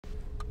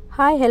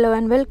Hi, hello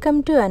and welcome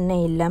to Anna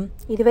Illam.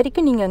 இது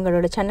வரைக்கும் நீங்க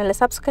எங்களோட சேனலை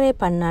சப்ஸ்கிரைப்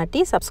பண்ணாட்டி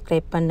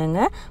சப்ஸ்கிரைப் பண்ணுங்க.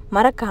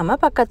 மறக்காம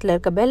பக்கத்துல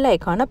இருக்க பெல்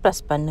ஐகானை பிரஸ்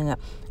பண்ணுங்க.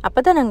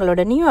 அப்பதான்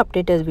எங்களோட நியூ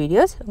அப்டேட்டட்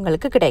வீடியோஸ்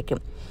உங்களுக்கு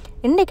கிடைக்கும்.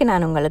 இன்னைக்கு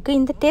நான் உங்களுக்கு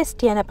இந்த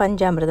டேஸ்டியான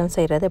பஞ்சாமிர்தம்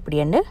செய்யறது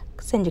எப்படின்னு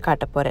செஞ்சு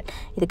காட்ட போறேன்.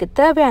 இதுக்கு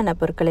தேவையான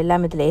பொருட்கள்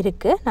எல்லாம் இதுல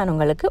இருக்கு. நான்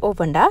உங்களுக்கு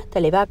ஒவ்வொன்றா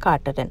தெளிவா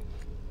காட்டுறேன்.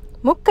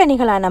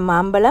 முக்கனிகளான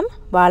மாம்பழம்,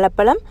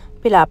 வாழைப்பழம்,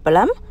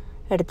 பிலாப்பழம்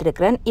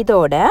எடுத்துக்கிறேன்.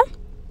 இதோட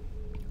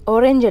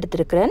ஆரஞ்சு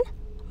எடுத்துக்கிறேன்,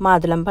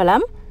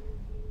 மாதுளம்பழம்,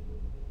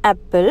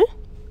 ஆப்பிள்,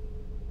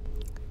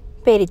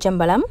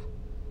 பேரிச்சம்பழம்,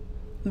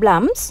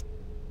 பிளம்ஸ்,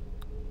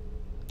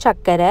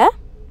 சர்க்கரை,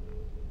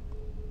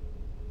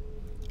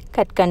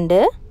 கற்கண்டு,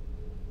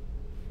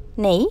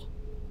 நெய்,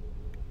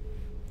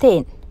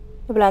 தேன்.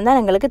 இவ்வளோ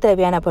தான் எங்களுக்கு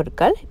தேவையான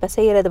பொருட்கள். இப்போ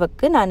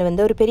செய்கிறதுக்கு நான்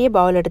ஒரு பெரிய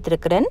பவுல்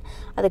எடுத்துருக்கிறேன்.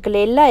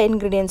 அதுக்குள்ள எல்லா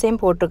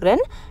இன்க்ரீடியன்ஸையும்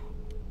போட்டுக்கிறேன்.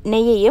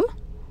 நெய்யையும்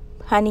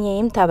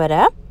ஹனியையும்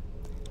தவிர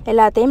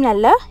எல்லாத்தையும்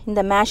நல்லா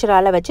இந்த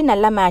மேஷரால் வச்சு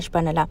நல்லா மேஷ்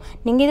பண்ணலாம்.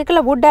 நீங்கள்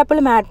இதுக்குள்ள வுட்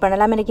ஆப்பிளும் ஆட்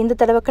பண்ணலாம். எனக்கு இந்த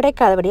தடவை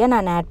கிடைக்காதபடியாக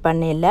நான் ஆட்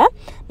பண்ணல.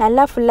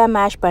 நல்லா ஃபுல்லாக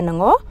மேஷ்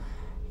பண்ணுங்க.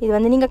 இது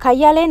நீங்கள்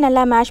கையாலே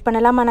நல்லா மேஷ்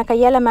பண்ணலாம். ஆனால்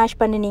கையால் மேஷ்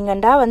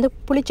பண்ணினீங்கண்டா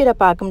புளிச்சிட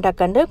பார்க்கும்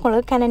டக்கண்டு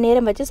உங்களுக்கு கன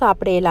நேரம் வச்சு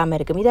சாப்பிட இல்லாமல்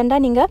இருக்கும். இதண்டா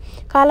நீங்கள்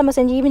காலமாக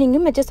செஞ்சு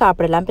ஈவினிங்கும் வச்சு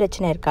சாப்பிடலாம்,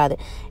 பிரச்சனை இருக்காது.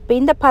 இப்போ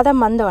இந்த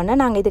பதம் வந்தோடனே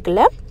நாங்கள்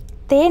இதுக்குள்ள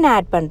தேன்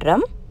ஆட்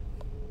பண்ணுறோம்.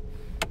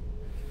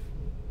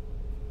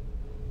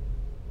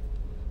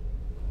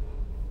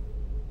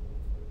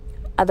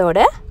 அதோட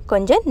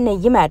கொஞ்சம்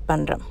நெய்யும் ஆட்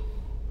பண்ணுறோம்.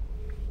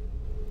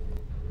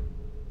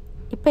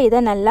 இப்போ இதை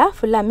நல்லா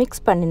ஃபுல்லாக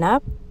மிக்ஸ் பண்ணினா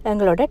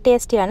எங்களோட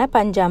டேஸ்டியான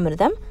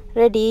பஞ்சாமிர்தம்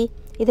ரெடி.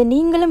 இதை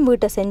நீங்களும்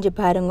வீட்டை செஞ்சு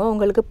பாருங்க.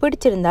 உங்களுக்கு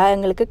பிடிச்சிருந்தா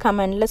எங்களுக்கு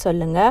கமெண்டில்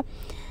சொல்லுங்கள்.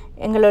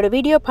 எங்களோட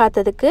வீடியோ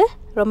பார்த்ததுக்கு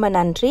ரொம்ப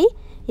நன்றி.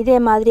 இதே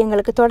மாதிரி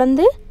எங்களுக்கு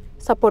தொடர்ந்து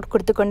சப்போர்ட்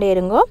கொடுத்து கொண்டே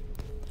இருங்கோ.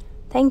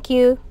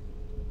 தேங்க்யூ.